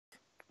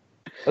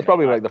That's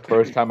probably like the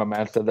first time a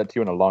man said that to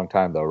you in a long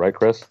time, though, right,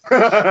 Chris? All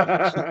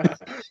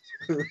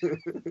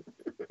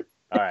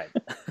right.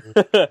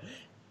 All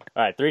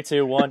right, 3,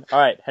 2, 1. All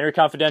right, Henry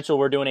Confidential,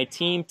 we're doing a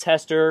team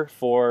tester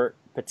for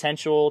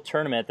potential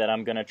tournament that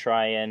I'm going to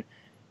try and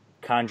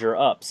conjure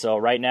up. So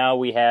right now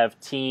we have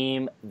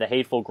Team The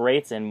Hateful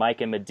Greats and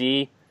Mike and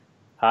Madi.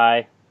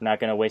 Hi. I'm not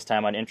going to waste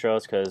time on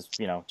intros because,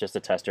 just a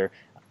tester.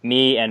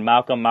 Me and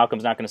Malcolm.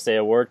 Malcolm's not going to say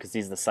a word because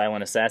he's the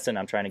silent assassin.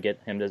 I'm trying to get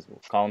him to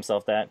call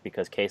himself that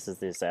because Case is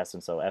the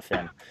assassin, so F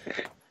him.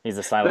 He's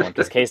the silent one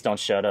because Case don't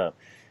shut up.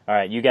 All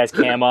right, you guys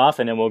cam off,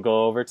 and then we'll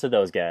go over to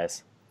those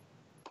guys.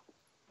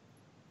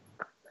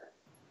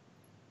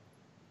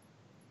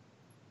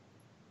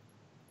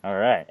 All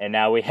right, and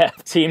now we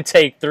have Team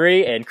Take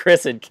 3 and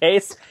Chris and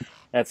Case.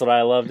 That's what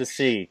I love to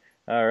see.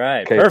 All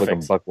right, Case perfect.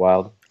 looking buck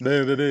wild.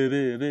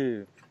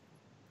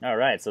 All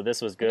right, so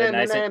this was good.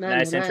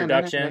 Nice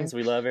introductions.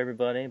 We love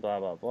everybody. Blah,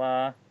 blah,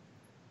 blah.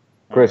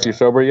 Chris, you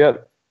sober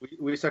yet?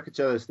 We suck each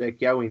other's dick.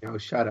 Yeah, we know.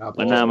 Shut up.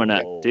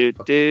 Phenomena. Whoa.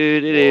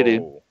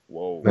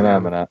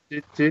 Phenomena.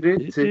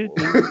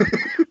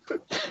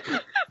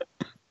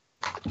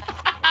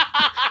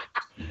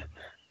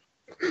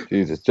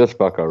 Jesus, just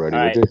fuck already.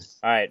 All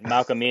right,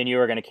 Malcolm, me and you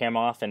are going to cam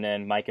off, and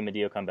then Mike and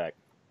Madi will come back.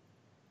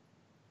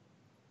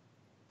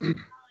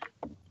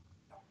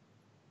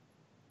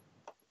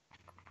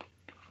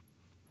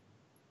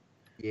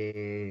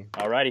 Yeah.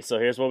 Alrighty, so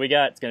here's what we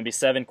got. It's going to be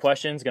 7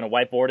 questions. Going to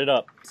whiteboard it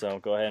up. So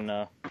go ahead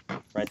and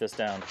write this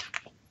down.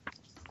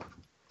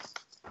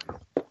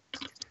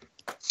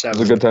 It's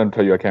a good time to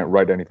tell you I can't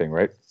write anything,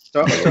 right?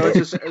 So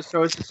it's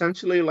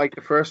essentially like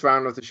the first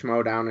round of the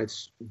Schmodown.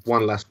 It's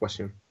one last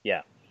question.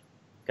 Yeah,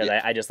 because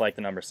I just like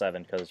the number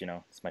 7 because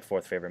it's my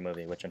 4th favorite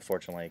movie, which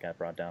unfortunately got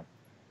brought down.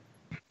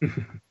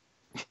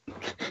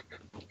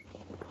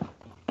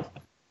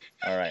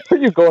 All right. Where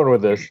are you going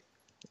with this?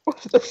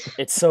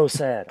 It's so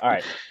sad. All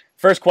right.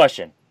 First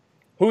question.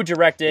 Who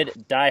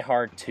directed Die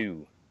Hard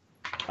 2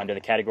 under the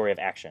category of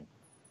action?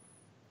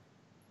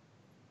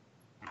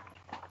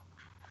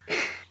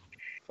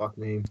 Fuck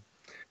me.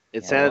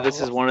 It's sad that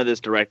this is one of this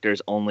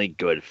director's only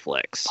good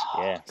flicks.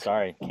 Yeah,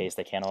 sorry. In case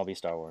they can't all be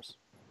Star Wars.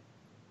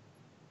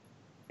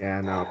 Yeah,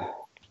 no.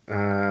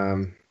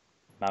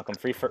 Malcolm,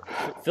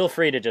 feel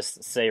free to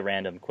just say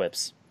random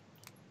quips.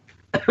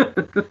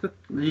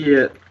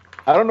 Yeah.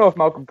 I don't know if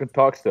Malcolm can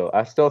talk still.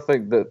 I still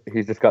think that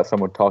he's just got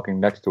someone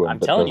talking next to him. I'm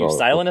telling you,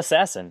 silent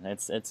assassin.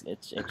 It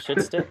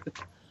should stick.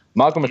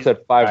 Malcolm has said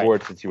 5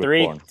 words since he was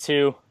born. 3,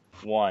 2,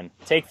 1.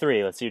 Take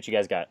 3. Let's see what you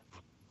guys got.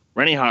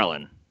 Rennie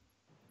Harlan.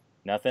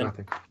 Nothing.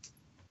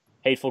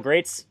 Hateful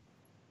Greats.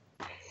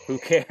 Who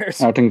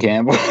cares? Martin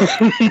Campbell.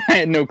 I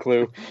had no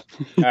clue.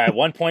 All right,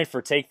 1 point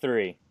for Take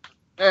 3.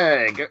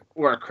 Hey, good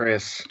work,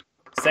 Chris.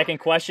 Second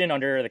question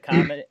under the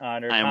comment.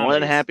 I'm more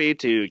than happy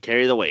to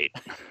carry the weight.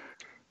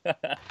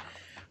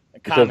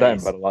 He says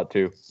that about a lot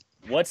too.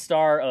 What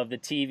star of the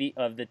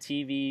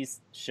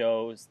TV's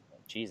shows?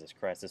 Jesus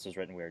Christ, this was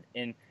written weird.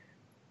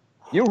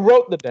 You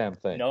wrote the damn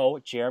thing. No,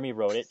 Jeremy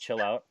wrote it.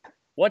 Chill out.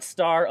 What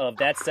star of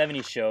That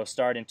 70s Show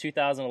starred in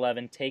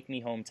 2011 Take Me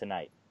Home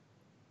Tonight?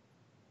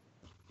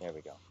 There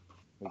we go.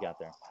 We got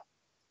there.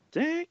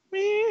 Take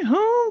me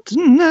home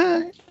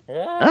tonight.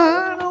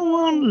 I don't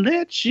want to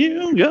let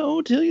you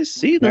go till you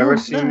see the Never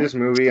seen this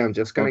movie. I'm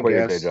just gonna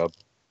guess.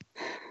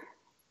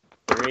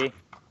 3,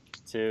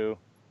 2,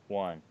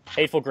 1.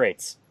 Hateful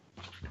Greats.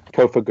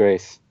 Topher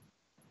Grace.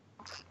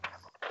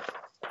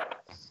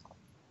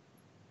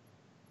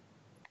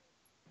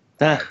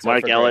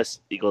 Mark Ellis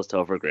equals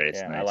Topher Grace.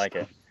 Yeah, nice. I like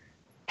it.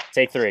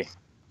 Take 3.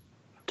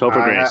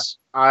 Topher Grace.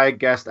 I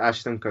guessed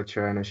Ashton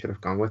Kutcher, and I should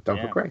have gone with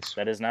Topher Grace.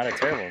 That is not a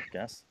terrible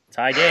guess.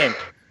 Tie game.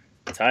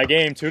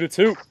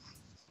 2-2.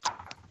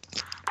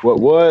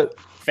 What?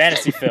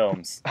 Fantasy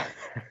films.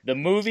 The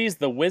movies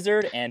The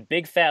Wizard and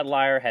Big Fat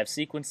Liar have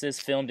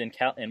sequences filmed in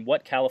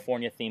what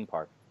California theme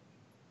park?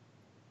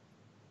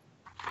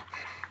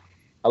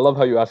 I love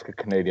how you ask a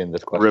Canadian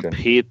this question.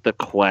 Repeat the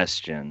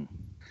question.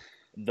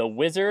 The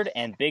Wizard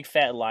and Big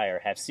Fat Liar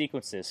have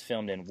sequences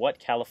filmed in what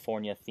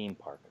California theme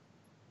park?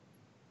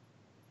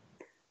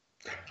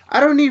 I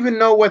don't even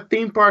know what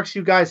theme parks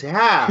you guys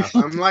have.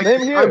 I'm like,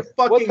 I'm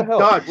fucking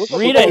Dutch.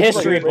 Read a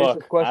history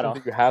book.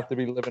 You have to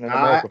be living in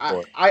America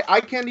for. I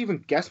can't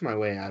even guess my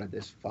way out of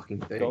this fucking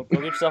thing. Go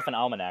get yourself an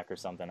almanac or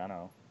something. I don't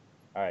know.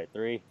 All right,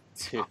 3,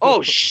 2.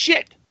 Oh,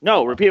 shit.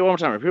 No, repeat it one more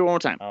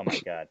time. Oh, my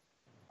God.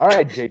 All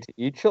right,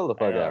 JT, chill the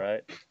fuck out. All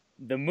right.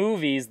 The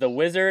movies The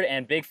Wizard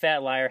and Big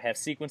Fat Liar have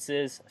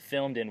sequences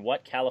filmed in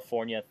what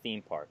California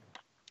theme park?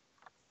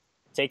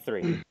 Take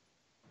 3.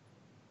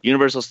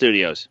 Universal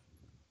Studios.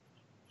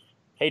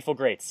 Hateful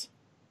Greats.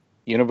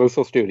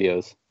 Universal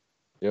Studios.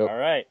 Yep. All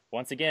right.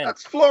 Once again.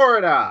 That's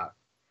Florida.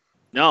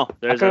 No,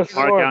 there's a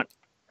park out.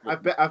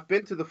 I've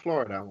been to the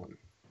Florida one.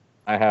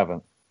 I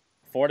haven't.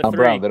 4-3.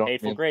 Brown,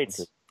 Hateful Greats.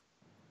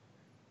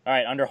 All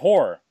right. Under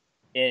horror.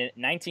 In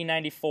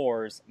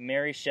 1994's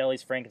Mary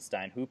Shelley's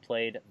Frankenstein, who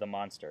played the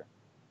monster?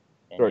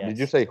 Sorry, did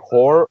you say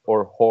whore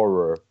or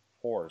horror?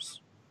 Whores.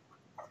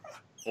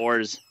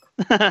 Whores.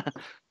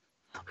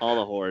 All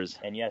the whores.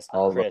 And yes,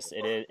 All Chris,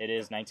 it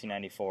is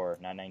 1994,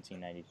 not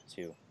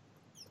 1992.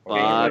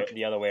 Or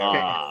the other way Can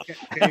around.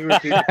 you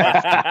repeat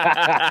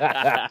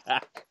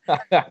the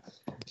question?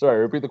 Sorry,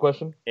 repeat the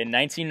question. In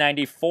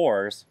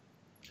 1994's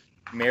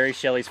Mary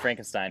Shelley's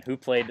Frankenstein, who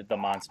played the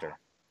monster?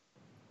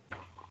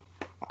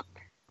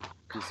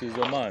 This is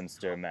a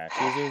monster mash.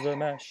 This is a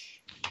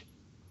mash.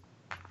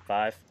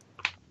 5,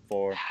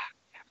 4,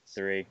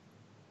 3,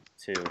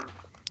 2,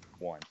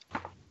 1.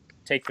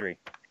 Take 3.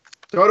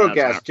 Total That's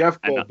guess, not- Jeff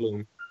I know.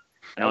 Goldblum.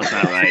 No, it's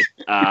not right.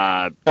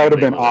 That would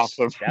have been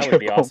awesome. That would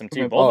be awesome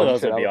too. Both Oh, of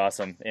those shit, would be I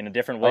awesome in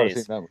different I would've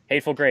ways. seen that.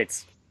 Hateful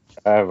Greats.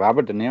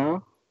 Robert De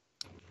Niro.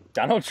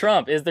 Donald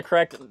Trump is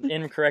the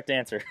incorrect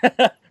answer.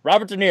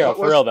 Robert De Niro, What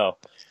for was- real though.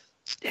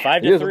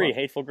 5 He to is 3. a-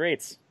 Hateful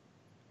Greats.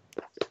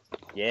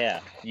 Yeah,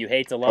 you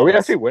hate to love Are we us.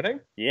 actually winning?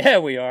 Yeah,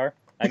 we are.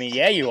 I mean,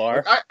 yeah, you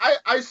are.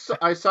 I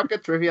suck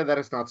at trivia that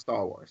is not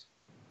Star Wars.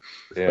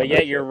 Yeah, But yet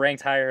that's you're it.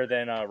 ranked higher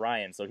than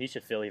Ryan, so he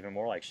should feel even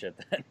more like shit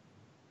then.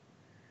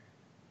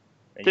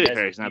 And To you be guys-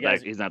 fair, you he's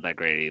guys- not that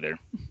great either.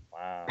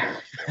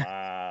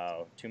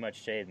 Wow. Too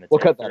much shade in the We'll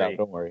take cut that 3. out.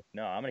 Don't worry.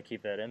 No, I'm going to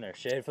keep that in there.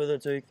 Shade for the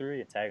take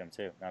 3 and tag them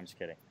too. No, I'm just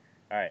kidding.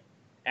 All right.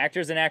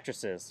 Actors and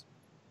actresses.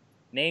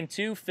 Name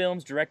 2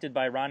 films directed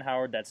by Ron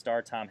Howard that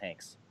star Tom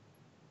Hanks.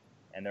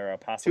 And there are a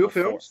possible 2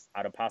 films? 4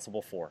 out of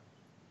possible 4.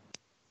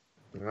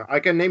 I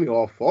can name you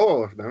all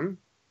 4 of them.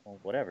 Well,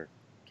 whatever.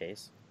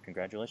 Case.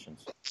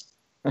 Congratulations.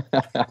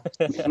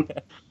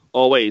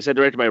 Oh wait, you said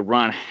directed by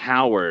Ron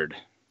Howard.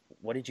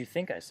 What did you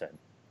think I said?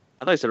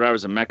 I thought you said Robert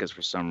Zemeckis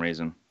for some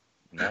reason.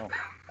 No.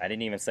 I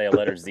didn't even say a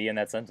letter Z in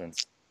that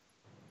sentence.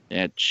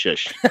 Yeah,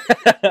 shush.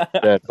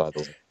 Dead, by the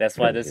way. That's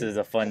why this is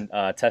a fun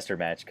tester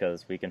match,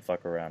 because we can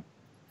fuck around.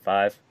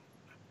 5,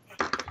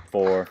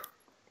 4,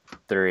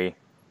 3,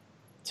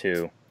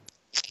 2,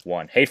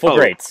 1. Hateful Oh.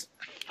 Greats.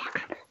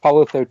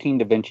 Apollo 13,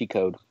 Da Vinci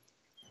Code.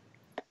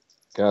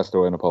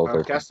 Castaway and Apollo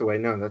 13. Castaway,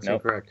 no, that's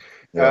Nope. incorrect.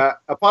 Yeah.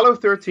 Apollo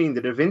 13,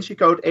 The Da Vinci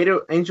Code,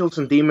 Angels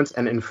and Demons,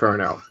 and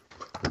Inferno.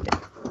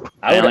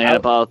 I I would, had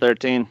Apollo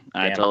 13.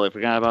 I Damn. totally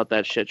forgot about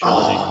that shit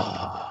trilogy.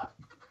 Oh,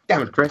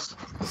 damn it, Chris.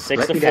 6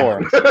 Let to me 4.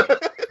 down.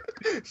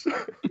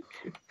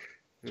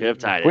 Should have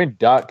tied it. Between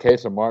Dot,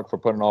 Case, and Mark for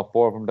putting all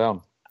 4 of them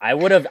down. I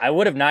would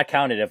have not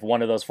counted if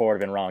one of those 4 had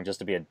been wrong, just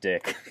to be a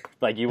dick.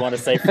 Like, you want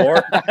to say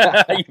 4?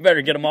 You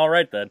better get them all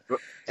right then.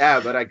 Yeah,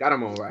 but I got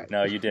them all right.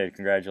 No, you did.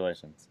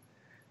 Congratulations.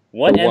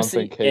 What The one MC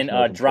thing Case in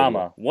knows in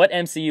drama? What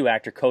MCU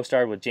actor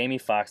co-starred with Jamie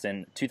Foxx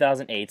in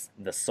 2008's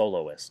The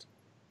Soloist?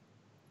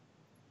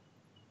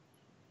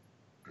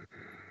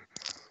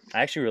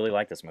 I actually really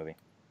like this movie.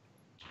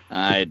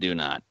 I do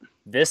not.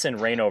 This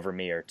and Reign Over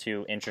Me are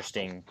 2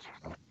 interesting,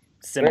 Reign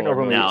similar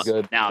Over Me movies. Now,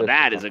 good. now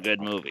that is a good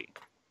movie.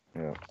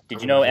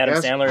 Did you know Adam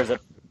Yes. Sandler is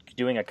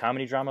doing a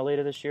comedy drama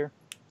later this year?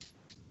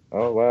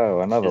 Oh,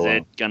 wow. Another Is one.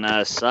 it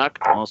gonna suck?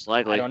 Most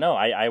likely. I don't know.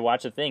 I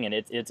watched a thing and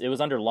it was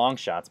under Long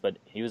Shots, but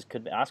he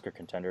could be Oscar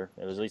contender.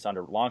 It was at least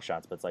under Long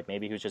Shots, but it's like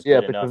maybe he was just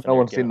Yeah, good enough. because and no they're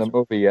one's giving seen the him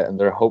movie yet, and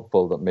they're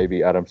hopeful that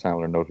maybe Adam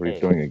Sandler knows what Hey,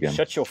 he's doing again.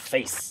 Shut your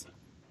face.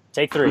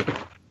 Take 3.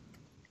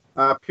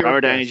 Pure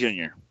Robert Downey guess.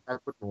 Jr.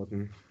 Edward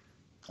Norton.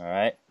 All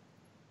right.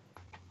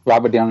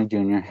 Robert Downey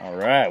Jr. All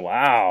right.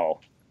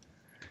 Wow.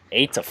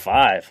 8 to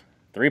 5.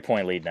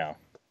 3-point lead now.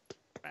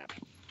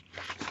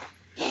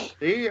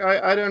 See,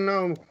 I don't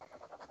know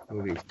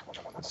movies.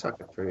 I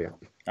suck at trivia.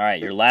 All right.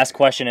 Your last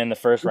question in the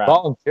first You round.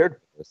 volunteered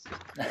for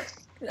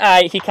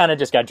this. He kind of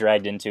just got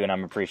dragged into, and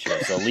I'm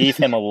appreciative. So leave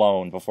him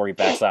alone before he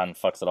backs out and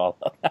fucks it all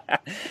up.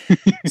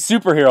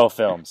 Superhero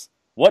films.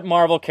 What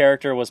Marvel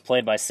character was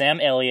played by Sam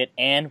Elliott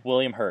and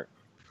William Hurt?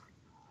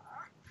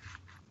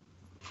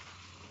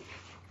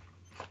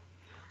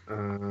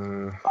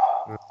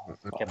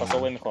 ¿Qué pasó,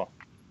 güey, mijo?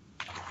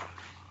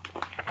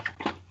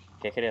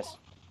 ¿Qué querías?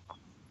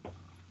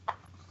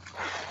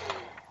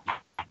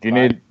 Do you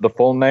need the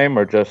full name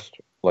or just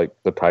like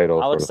the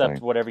title? I'll sort of accept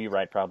thing? whatever you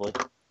write, probably.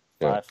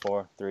 Yeah. 5,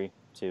 4, 3,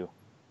 2,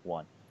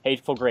 1.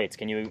 Hateful Greats.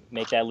 Can you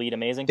make that lead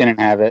amazing? Didn't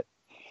have it.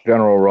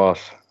 General Ross.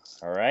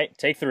 All right.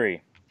 Take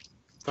 3.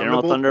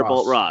 General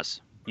Thunderbolt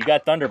Ross. You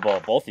got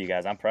Thunderbolt, both of you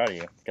guys. I'm proud of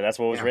you because that's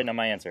what was Yeah. written on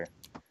my answer.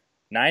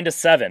 9 to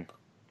 7.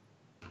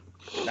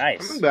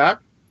 Nice. Coming back.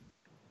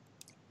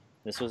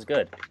 This was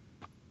good.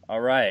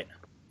 All right.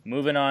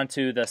 Moving on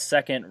to the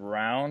second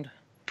round.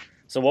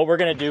 So what we're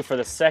going to do for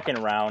the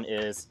second round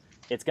is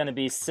it's going to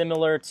be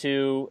similar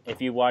to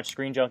if you watch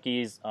Screen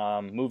Junkies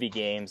movie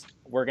games.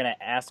 We're going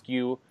to ask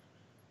you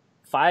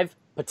 5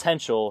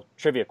 potential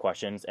trivia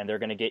questions, and they're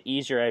going to get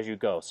easier as you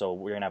go. So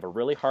we're going to have a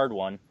really hard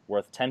one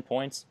worth 10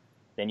 points.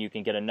 Then you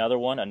can get another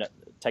one,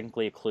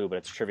 technically a clue, but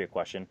it's a trivia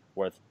question,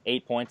 worth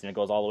 8 points, and it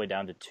goes all the way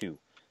down to 2.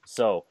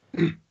 So,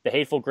 the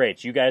Hateful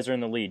Greats, you guys are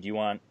in the lead. Do you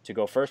want to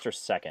go first or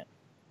second?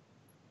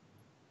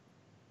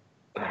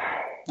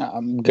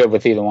 I'm good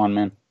with either one,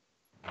 man.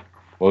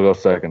 We'll go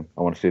second.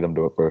 I want to see them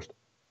do it first.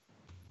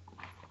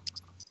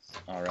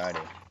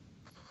 Alrighty.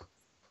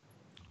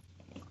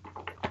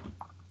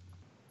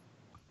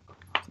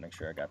 Let's make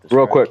sure I got this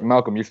Real right. quick,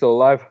 Malcolm, you still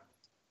alive?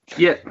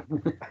 Yeah.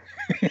 All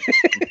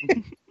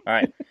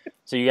right.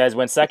 So you guys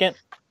went second?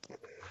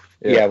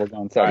 Yeah, we're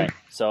going All 7. right.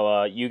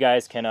 So you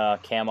guys can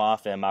cam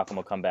off, and Malcolm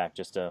will come back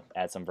just to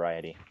add some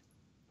variety.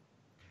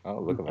 Oh,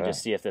 look at And that.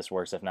 just see if this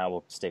works. If not,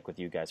 we'll stick with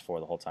you guys for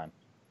the whole time.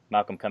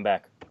 Malcolm, come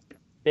back.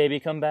 Baby,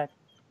 come back.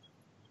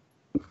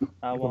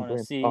 I want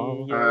to see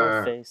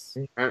your face.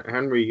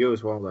 Henry, you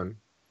as well then.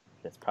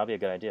 That's probably a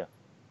good idea.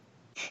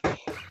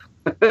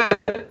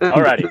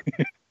 Alrighty.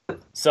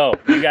 So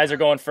you guys are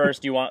going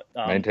first. You want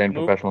maintain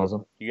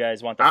professionalism? You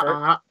guys want the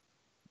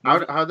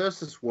first? How does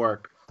this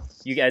work?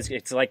 You guys,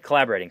 it's like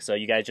collaborating. So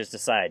you guys just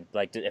decide.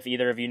 Like, if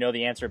either of you know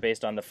the answer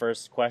based on the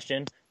first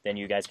question, then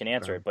you guys can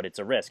answer it. But it's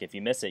a risk. If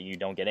you miss it, you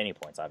don't get any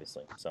points,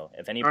 obviously. So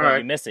if any point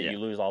you miss it, you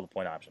lose all the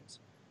point options.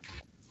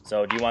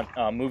 So do you want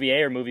movie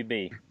A or movie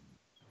B?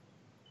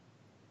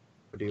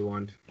 What do you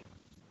want?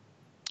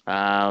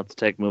 Let's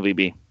take movie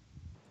B.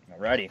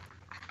 Alrighty.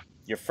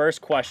 Your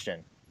first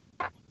question.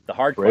 The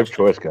hard Brave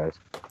question. choice, guys.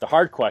 The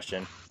hard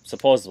question,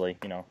 supposedly,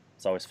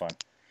 it's always fun.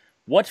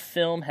 What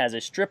film has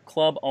a strip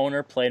club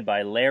owner played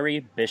by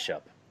Larry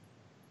Bishop?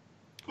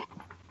 Do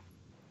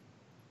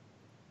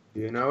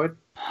you know it?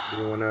 Do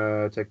you want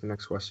to take the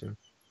next question?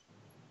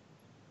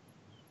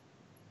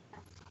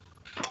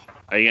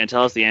 Are you going to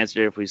tell us the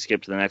answer if we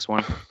skip to the next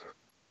one?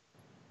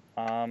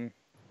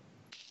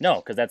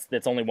 No, because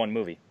that's only one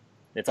movie.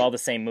 It's all the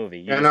same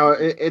movie.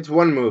 It's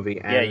one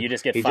movie. And you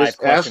just get 5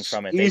 questions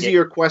from it.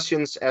 Easier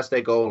questions as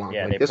they go along.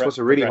 Yeah, this was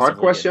a really hard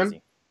question.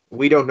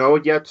 We don't know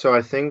it yet, so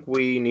I think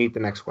we need the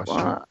next question.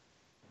 What?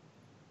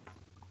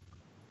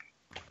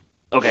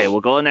 Okay, we'll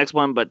go to the next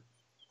one, but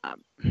I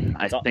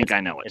think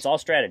I know it. It's all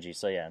strategy,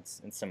 so yeah,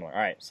 it's similar. All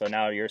right, so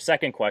now your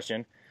second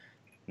question.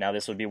 Now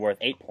this would be worth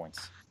 8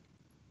 points.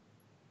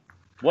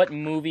 What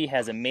movie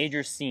has a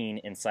major scene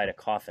inside a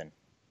coffin?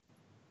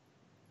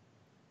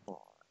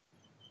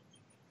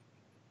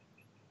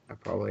 I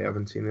probably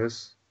haven't seen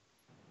this.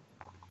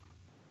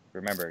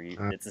 Remember,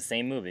 it's the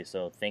same movie,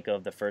 so think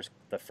of the first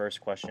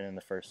question and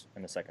the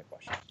second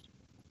question.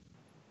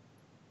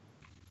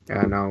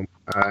 Yeah, no,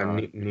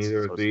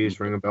 neither of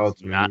these ring a bell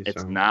to me.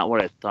 It's not what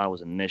I thought it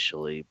was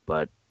initially,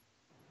 but...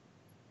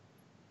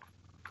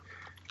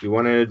 You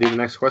want to do the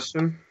next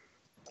question?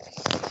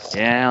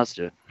 Yeah, let's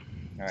do it.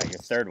 All right, your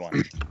third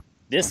one.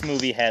 This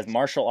movie has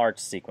martial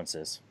arts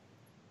sequences.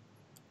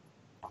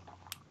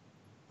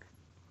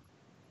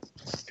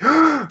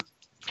 Yeah.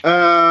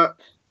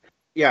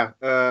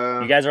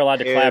 You guys are allowed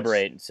to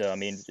collaborate, so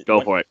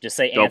go for it. Just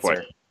say go answer. For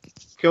it.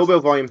 Kill Bill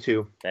Volume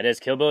 2. That is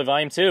Kill Bill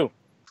Volume 2.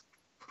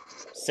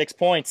 6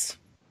 points.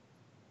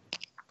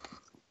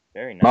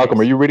 Very nice. Malcolm,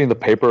 are you reading the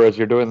paper as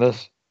you're doing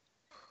this?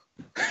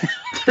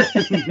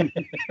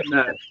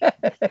 No.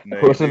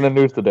 What's in the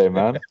news today,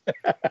 man?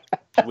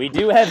 We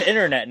do have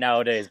internet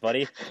nowadays,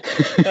 buddy.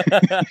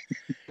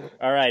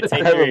 All right,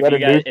 take 3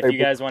 if you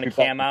guys want to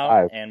cam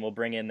out, and we'll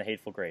bring in the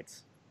Hateful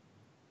Greats.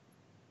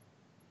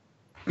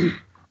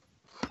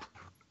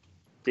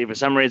 See, for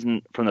some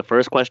reason, from the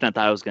first question, I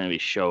thought it was going to be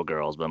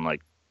Showgirls, but I'm like,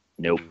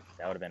 nope.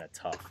 That would have been a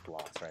tough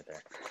loss right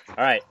there.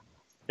 All right,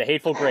 the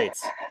Hateful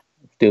Greats.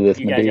 Do this.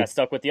 You guys got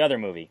stuck with the other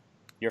movie.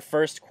 Your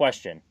first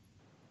question.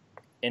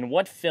 In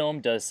what film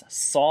does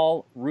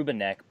Saul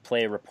Rubinek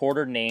play a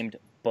reporter named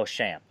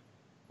Beauchamp?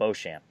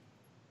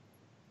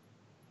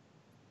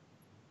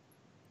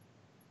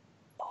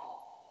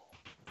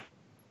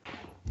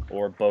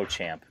 Or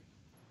Beauchamp,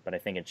 but I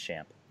think it's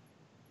Champ.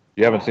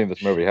 You haven't seen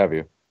this movie, have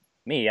you?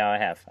 Me, yeah, I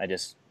have.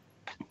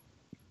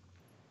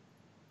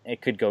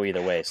 It could go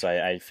either way, so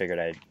I figured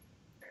I'd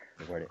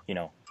word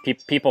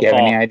it. People. You have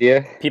any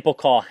idea? People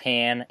call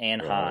Han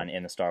and Han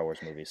in the Star Wars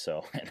movies,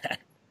 so.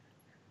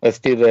 Let's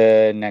do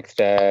the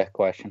next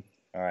question.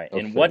 All right.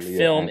 In what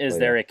film is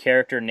there a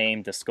character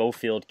named the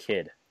Schofield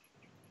Kid?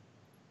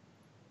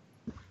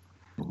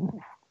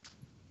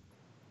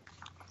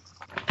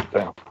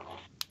 Damn.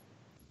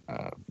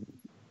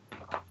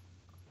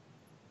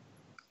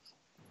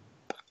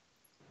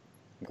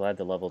 I'm glad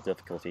the level of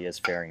difficulty is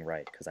faring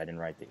right, because I didn't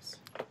write these.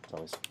 It's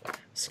always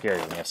scary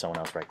when you have someone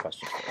else write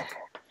questions for you.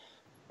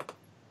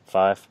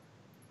 5.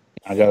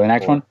 I'll go to the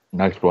next 4. one?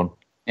 Next one.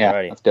 Yeah,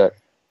 Alrighty. Let's do it.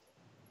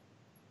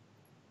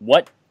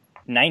 What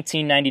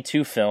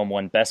 1992 film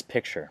won Best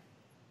Picture?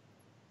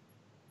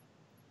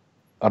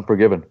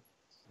 Unforgiven.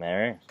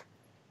 There.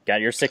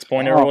 Got your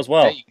 6-point as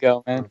well. There you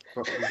go, man.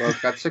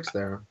 Both got 6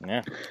 there.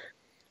 Yeah.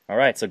 All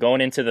right, so going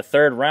into the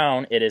third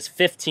round, it is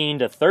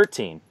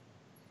 15-13.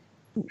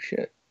 Oh,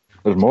 shit.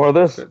 There's more of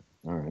this? All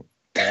right.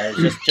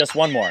 Just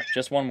one more.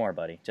 Just one more,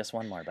 buddy. Just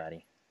one more,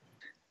 buddy.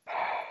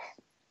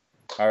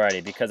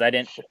 Alrighty, because I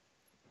didn't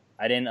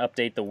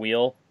update the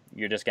wheel,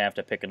 you're just gonna have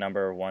to pick a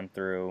number 1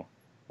 through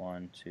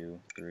 1, 2,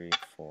 3,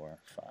 4,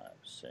 5,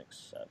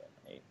 6, 7,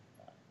 8,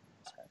 9,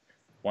 10.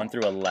 1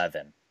 through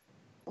 11.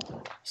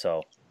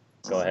 So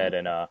go ahead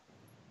and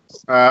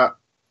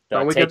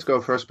don't we get to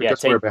go first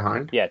because we're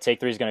behind? Yeah, take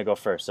 3 is gonna go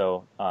first.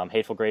 So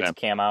Hateful Greats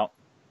cam out,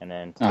 and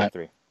then take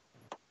 3.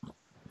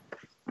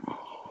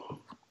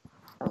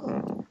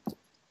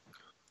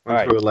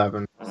 1 through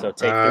 11. So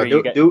take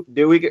 3.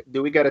 Do we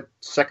get a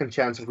second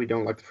chance if we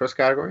don't like the first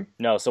category?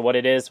 No. So what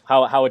it is,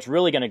 how it's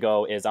really going to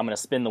go is I'm going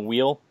to spin the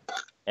wheel,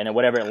 and then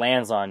whatever it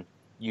lands on,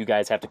 you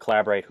guys have to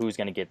collaborate who's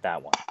going to get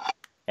that one.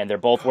 And they're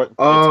both worth.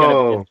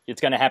 It's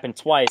gonna happen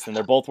twice, and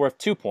they're both worth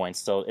 2 points.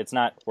 So it's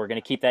not. We're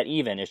gonna keep that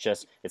even. It's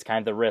just. It's kind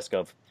of the risk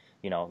of,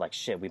 like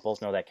shit. We both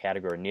know that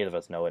category. Neither of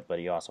us know it, but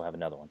you also have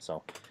another one.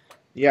 So.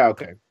 Yeah.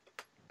 Okay.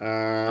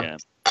 Yeah.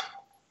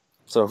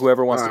 So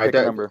whoever wants to pick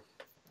a number.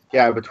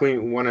 Yeah,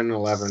 between 1 and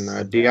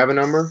 11. Do you have a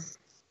number?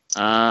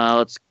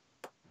 Let's.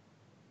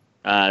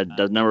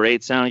 Does number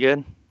 8 sound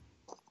good?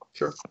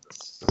 Sure.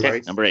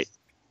 Okay, number 8.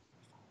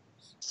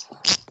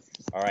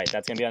 All right,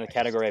 that's going to be on the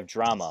category of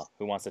drama.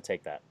 Who wants to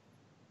take that?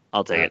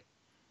 I'll take it.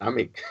 Not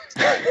me.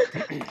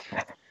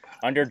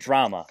 Under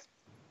drama,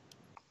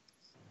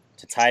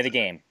 to tie the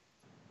game,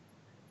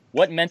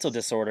 what mental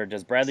disorder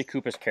does Bradley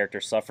Cooper's character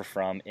suffer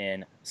from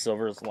in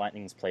Silver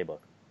Linings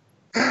Playbook?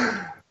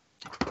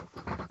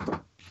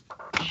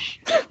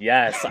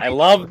 Yes, I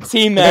love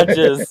team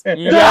matches.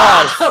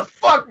 Yes.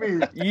 Fuck me.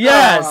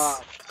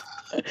 Yes.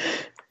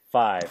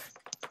 5,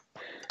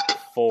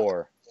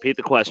 4. Repeat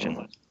the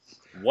question.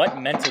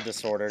 What mental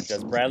disorder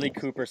does Bradley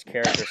Cooper's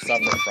character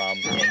suffer from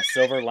in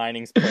Silver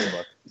Linings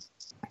Playbook?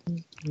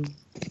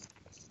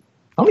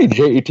 How many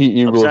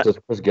JETE rules does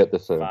Chris get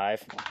this?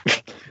 5,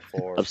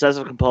 4.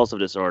 Obsessive compulsive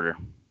disorder.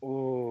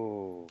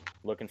 Ooh,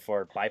 looking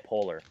for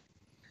bipolar.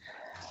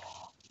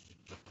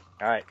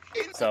 All right,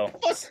 so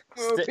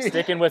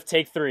sticking with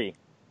take 3.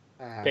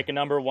 Pick a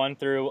number 1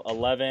 through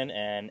 11,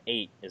 and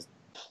 8 is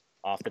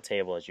off the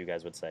table, as you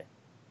guys would say.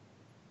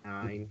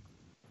 9.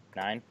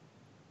 9.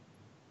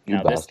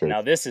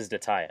 Now this is to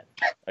tie it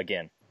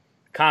again.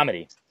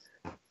 Comedy.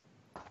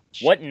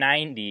 What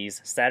 90s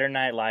Saturday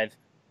Night Live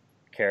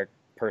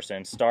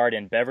person starred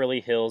in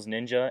Beverly Hills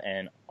Ninja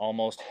and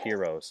Almost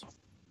Heroes?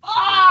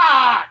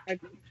 I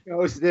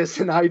knows this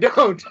and I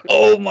don't.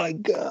 Oh my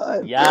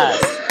god.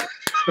 Yes.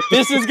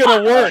 This is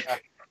gonna work.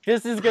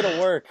 This is gonna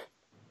work.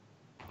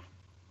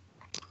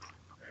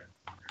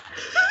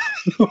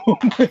 Oh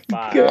my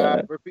 5.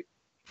 god.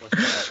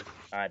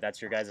 All right,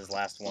 that's your guys'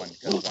 last one,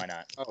 because why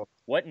not? Oh.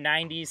 What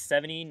 90s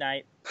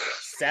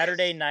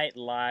Saturday Night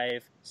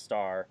Live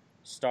star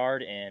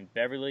starred in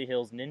Beverly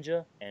Hills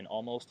Ninja and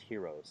Almost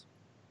Heroes?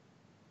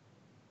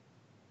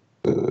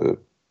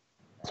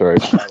 Sorry,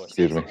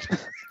 excuse me.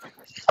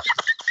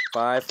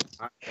 5.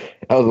 That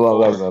was a lot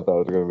less than I thought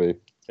it was going to be.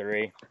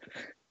 3,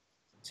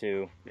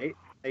 2.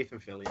 Nathan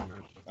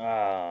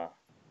Fillion.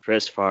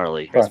 Chris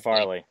Farley. Chris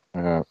Farley.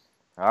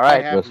 All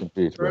right. Rest in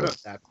peace, heard bro.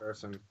 of that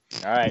person.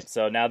 All right,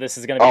 so now this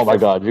is going to be... Oh my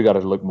god, you got to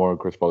look more at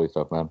Chris Farley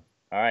stuff, man.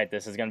 All right,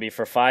 this is going to be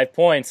for 5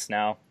 points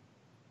now.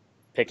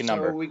 Pick a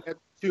number. So we get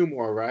 2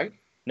 more, right?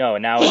 No,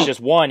 now it's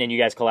just 1 and you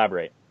guys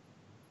collaborate.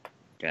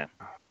 Okay.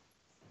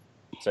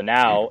 So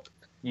now,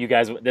 you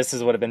guys, this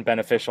would have been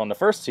beneficial in the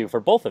first 2 for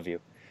both of you.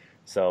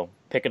 So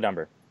pick a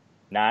number,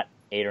 not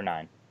 8 or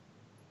 9,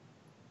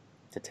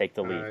 to take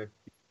the lead.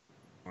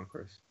 Come on,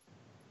 Chris.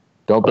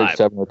 Don't pick 5.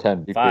 7 or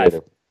 10. Be 5.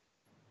 creative.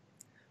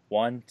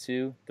 1,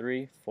 2,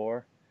 3,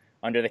 4.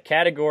 Under the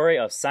category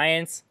of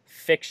science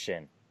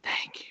fiction.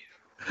 Thank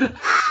you.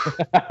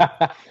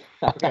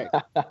 Okay.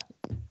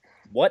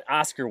 What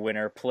Oscar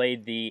winner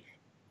played the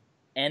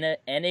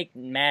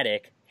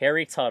enigmatic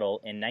Harry Tuttle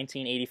in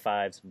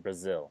 1985's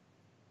Brazil?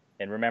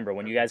 And remember,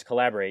 when you guys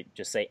collaborate,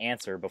 just say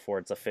answer before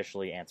it's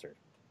officially answered.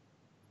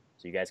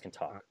 So you guys can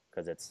talk,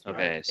 because it's...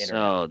 Okay,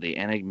 so the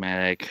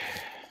enigmatic...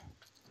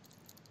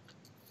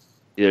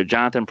 Either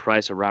Jonathan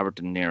Pryce or Robert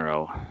De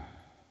Niro.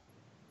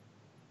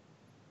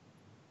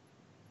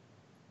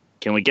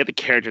 Can we get the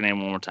character name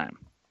one more time?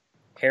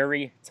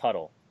 Harry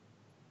Tuttle.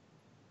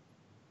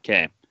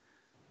 Okay.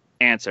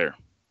 Answer.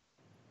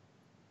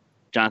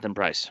 Jonathan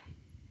Pryce.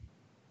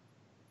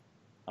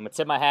 I'm going to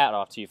tip my hat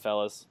off to you,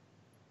 fellas,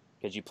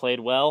 because you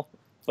played well,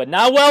 but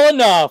not well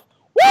enough.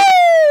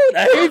 Woo!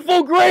 The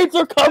Hateful Greats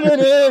are coming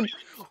in.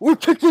 We're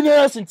kicking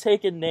ass and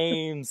taking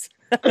names.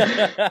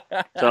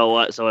 So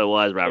what? So it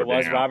was Robert De Niro. It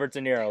was Robert De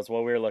Niro is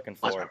what we were looking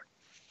for.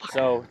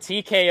 So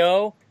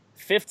TKO,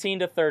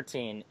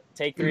 15-13.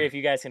 Take 3 if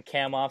you guys can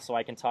cam off so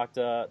I can talk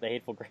to the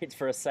Hateful Greats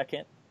for a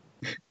second.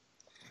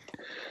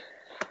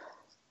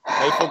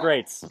 Hateful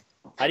Greats.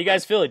 How do you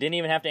guys feel? You didn't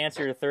even have to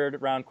answer your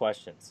 3rd round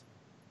questions.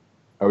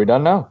 Are we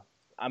done now?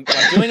 I'm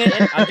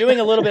doing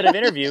a little bit of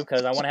interview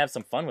because I want to have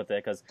some fun with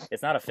it because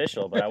it's not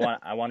official, but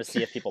I want to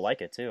see if people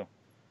like it too.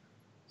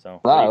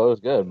 So Wow, it was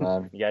good,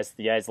 man. You guys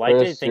liked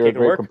Chris, it? Think you're it could a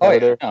great work?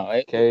 competitor. Oh, yeah.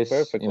 No, Case,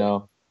 perfect.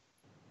 we'll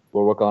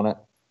work on it.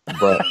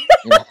 But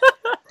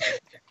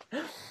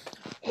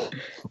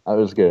I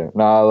was kidding.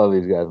 No, I love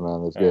these guys,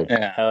 man. That's good.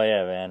 Yeah. Hell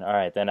yeah, man. All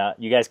right, then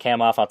you guys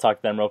cam off. I'll talk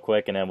to them real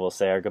quick, and then we'll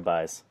say our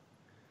goodbyes.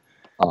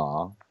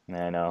 Aw.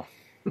 I know.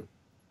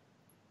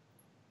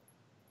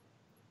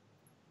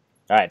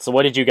 All right, so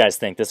what did you guys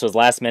think? This was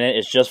last minute.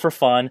 It's just for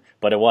fun,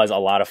 but it was a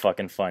lot of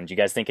fucking fun. Do you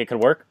guys think it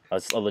could work? A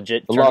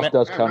legit The loss tournament?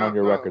 does count on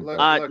your record. look,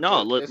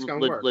 though. this can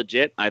work.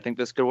 Legit. I think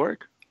this could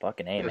work.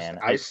 Fucking A, man.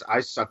 I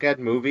suck at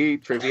movie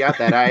trivia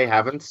that I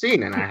haven't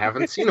seen, and I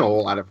haven't seen a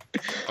whole lot of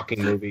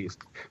fucking movies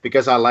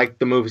because I like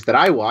the movies that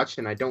I watch,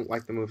 and I don't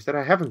like the movies that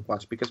I haven't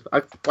watched because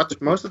I've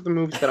watched most of the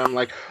movies that I'm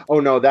like, oh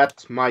no,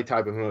 that's my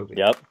type of movie.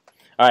 Yep.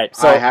 All right,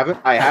 so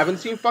I haven't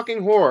seen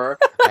fucking horror.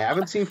 I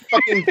haven't seen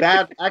fucking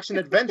bad action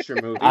adventure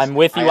movies. I'm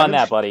with you on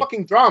that, buddy.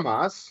 Fucking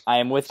dramas. I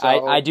am with.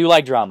 So- I do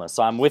like drama,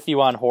 so I'm with you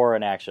on horror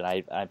and action.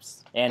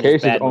 And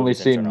Case has bad only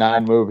movies in seen general.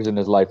 9 movies in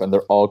his life, and they're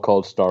all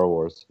called Star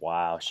Wars.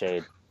 Wow,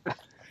 shade.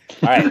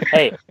 All right,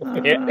 hey,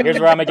 here's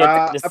where I'm gonna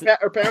get this.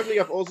 Apparently,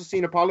 I've also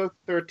seen Apollo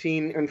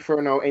 13,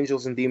 Inferno,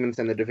 Angels and Demons,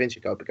 and The Da Vinci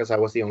Code because I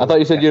was the only. I thought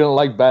you said you didn't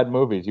like bad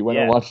movies. You went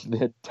and Yeah. watched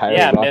the entire.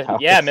 Yeah, Ron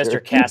Howard Mr.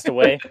 series.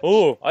 Castaway.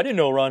 Oh, I didn't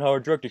know Ron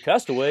Howard directed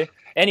Castaway.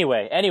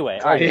 Anyway,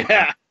 all right.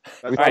 Yeah. We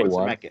That's thought right.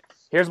 one. Zemeckis.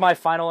 Here's my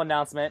final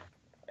announcement.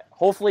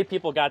 Hopefully,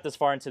 people got this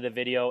far into the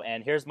video,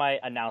 and here's my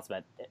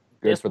announcement. Good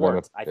This for them.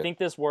 worked. I think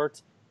this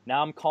worked.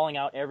 Now I'm calling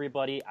out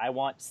everybody. I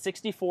want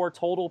 64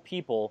 total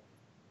people,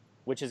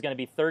 which is going to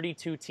be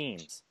 32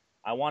 teams.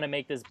 I want to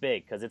make this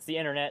big because it's the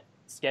internet.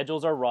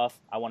 Schedules are rough.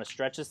 I want to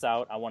stretch this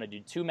out. I want to do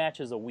 2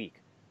 matches a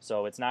week.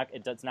 So it's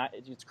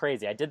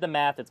crazy. I did the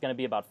math. It's going to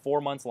be about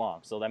 4 months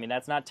long. So, I mean,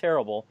 that's not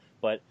terrible,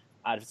 but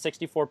out of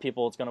 64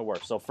 people, it's going to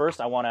work. So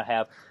first, I want to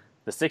have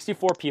the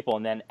 64 people,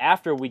 and then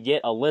after we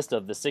get a list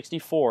of the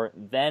 64,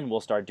 then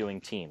we'll start doing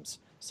teams.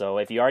 So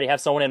if you already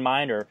have someone in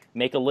mind, or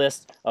make a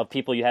list of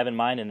people you have in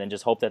mind, and then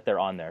just hope that they're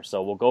on there.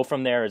 So we'll go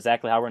from there,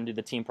 exactly how we're going to do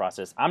the team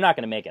process. I'm not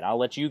going to make it. I'll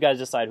let you guys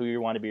decide who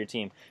you want to be your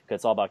team, because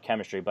it's all about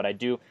chemistry. But I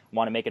do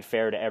want to make it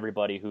fair to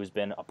everybody who's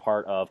been a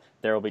part of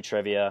There Will Be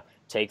Trivia,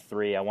 Take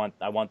 3. I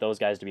want those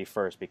guys to be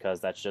first, because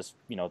that's just,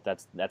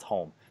 that's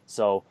home.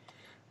 So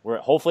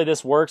hopefully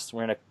this works.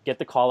 We're going to get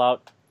the call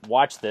out.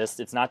 Watch this.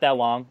 It's not that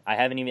long. I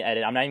haven't even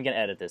edited. I'm not even going to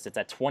edit this. It's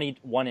at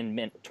 21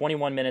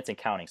 minutes and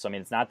counting. So I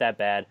mean, it's not that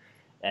bad.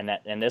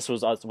 And this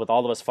was us, with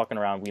all of us fucking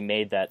around. We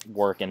made that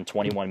work in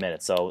 21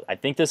 minutes. So I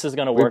think this is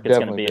going to work. It's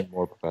going to be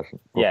more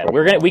professional. Yeah,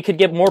 we could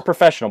get more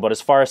professional, but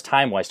as far as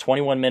time wise,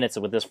 21 minutes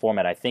with this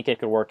format, I think it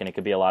could work, and it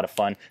could be a lot of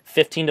fun.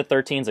 15 to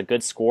 13 is a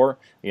good score.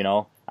 We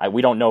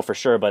don't know for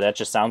sure, but that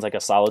just sounds like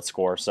a solid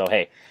score. So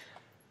hey,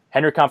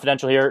 Henry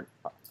Confidential here.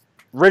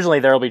 Originally,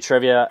 There Will Be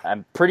Trivia.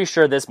 I'm pretty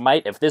sure this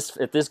might, if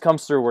this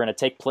comes through, we're going to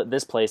take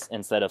this place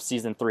instead of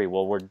season 3.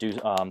 We'll do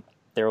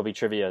There Will Be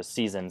Trivia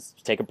seasons.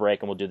 Take a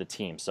break and we'll do the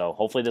team. So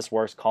hopefully this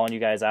works. Calling you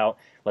guys out.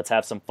 Let's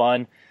have some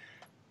fun.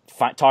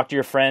 Talk to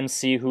your friends.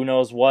 See who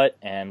knows what,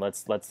 and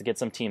let's get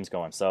some teams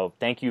going. So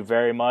thank you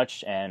very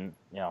much, and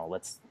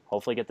let's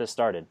hopefully get this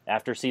started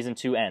after season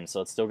 2 ends.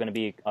 So it's still going to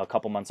be a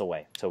couple months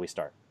away till we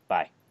start.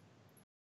 Bye.